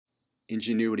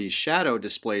Ingenuity's shadow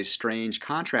displays strange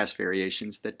contrast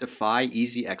variations that defy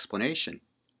easy explanation.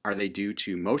 Are they due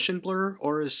to motion blur,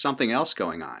 or is something else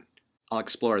going on? I'll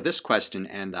explore this question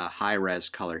and the high-res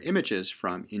color images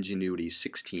from Ingenuity's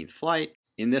 16th flight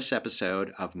in this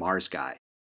episode of Mars Guy.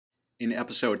 In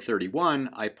episode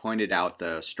 31, I pointed out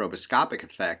the stroboscopic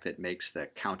effect that makes the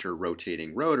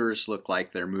counter-rotating rotors look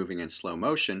like they're moving in slow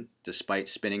motion despite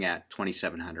spinning at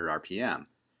 2700 RPM.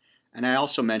 And I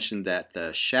also mentioned that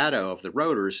the shadow of the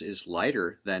rotors is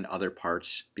lighter than other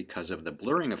parts because of the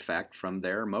blurring effect from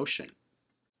their motion.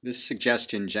 This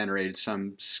suggestion generated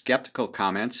some skeptical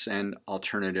comments and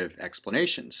alternative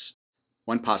explanations.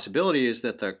 One possibility is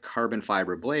that the carbon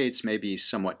fiber blades may be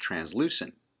somewhat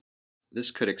translucent.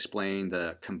 This could explain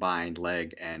the combined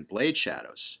leg and blade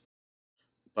shadows.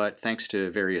 But thanks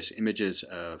to various images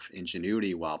of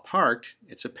Ingenuity while parked,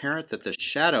 it's apparent that the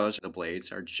shadows of the blades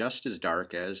are just as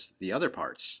dark as the other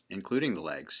parts, including the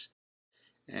legs.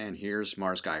 And here's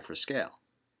Mars Guy for scale.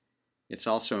 It's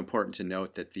also important to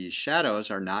note that these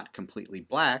shadows are not completely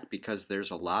black because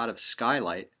there's a lot of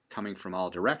skylight coming from all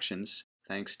directions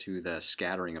thanks to the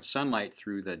scattering of sunlight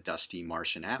through the dusty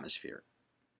Martian atmosphere.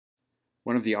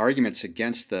 One of the arguments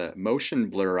against the motion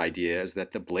blur idea is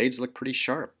that the blades look pretty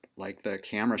sharp, like the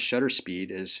camera shutter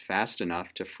speed is fast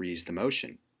enough to freeze the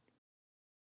motion.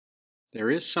 There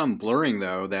is some blurring,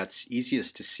 though, that's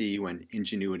easiest to see when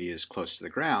Ingenuity is close to the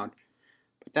ground,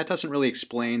 but that doesn't really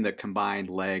explain the combined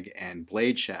leg and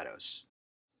blade shadows.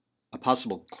 A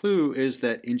possible clue is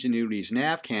that Ingenuity's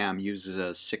navcam uses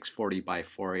a 640 by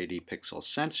 480 pixel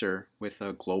sensor with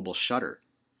a global shutter.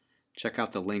 Check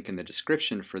out the link in the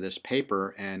description for this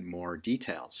paper and more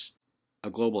details. A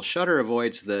global shutter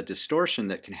avoids the distortion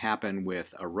that can happen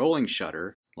with a rolling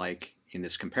shutter, like in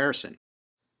this comparison.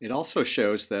 It also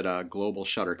shows that a global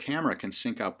shutter camera can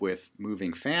sync up with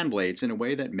moving fan blades in a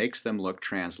way that makes them look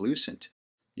translucent.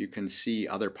 You can see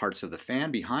other parts of the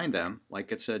fan behind them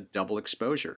like it's a double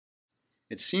exposure.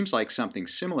 It seems like something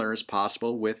similar is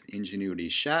possible with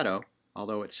Ingenuity's shadow,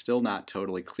 although it's still not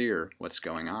totally clear what's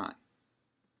going on.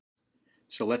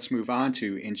 So let's move on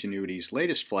to Ingenuity's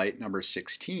latest flight, number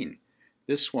 16.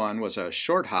 This one was a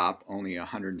short hop, only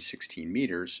 116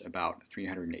 meters, about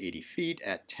 380 feet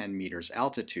at 10 meters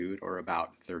altitude, or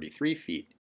about 33 feet.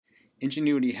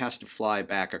 Ingenuity has to fly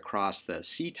back across the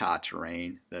CETA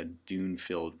terrain, the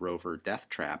dune-filled rover death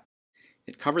trap.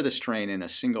 It covered this terrain in a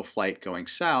single flight going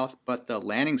south, but the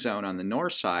landing zone on the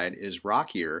north side is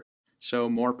rockier, so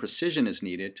more precision is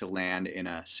needed to land in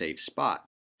a safe spot.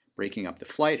 Breaking up the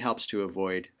flight helps to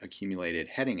avoid accumulated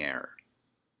heading error.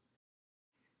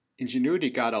 Ingenuity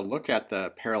got a look at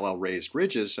the parallel raised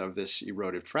ridges of this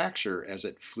eroded fracture as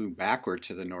it flew backward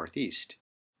to the northeast.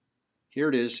 Here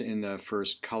it is in the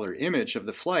first color image of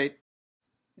the flight,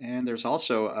 and there's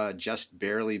also a just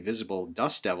barely visible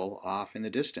dust devil off in the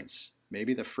distance,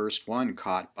 maybe the first one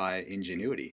caught by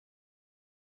Ingenuity.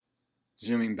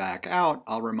 Zooming back out,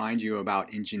 I'll remind you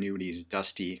about Ingenuity's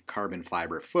dusty carbon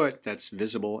fiber foot that's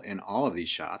visible in all of these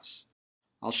shots.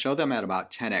 I'll show them at about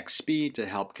 10x speed to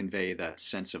help convey the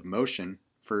sense of motion,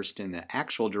 first in the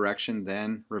actual direction,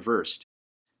 then reversed.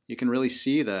 You can really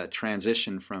see the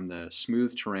transition from the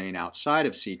smooth terrain outside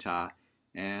of CETA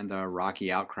and the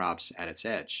rocky outcrops at its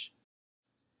edge.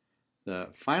 The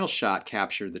final shot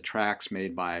captured the tracks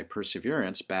made by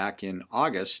Perseverance back in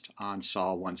August on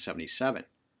Sol 177.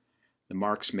 The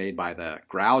marks made by the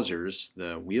grousers,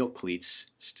 the wheel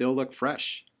pleats, still look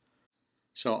fresh.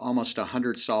 So almost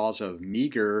 100 sols of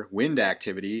meager wind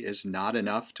activity is not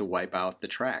enough to wipe out the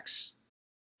tracks.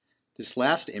 This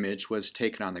last image was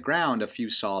taken on the ground a few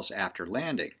sols after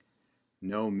landing.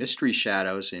 No mystery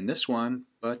shadows in this one,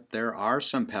 but there are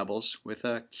some pebbles with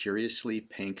a curiously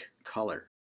pink color.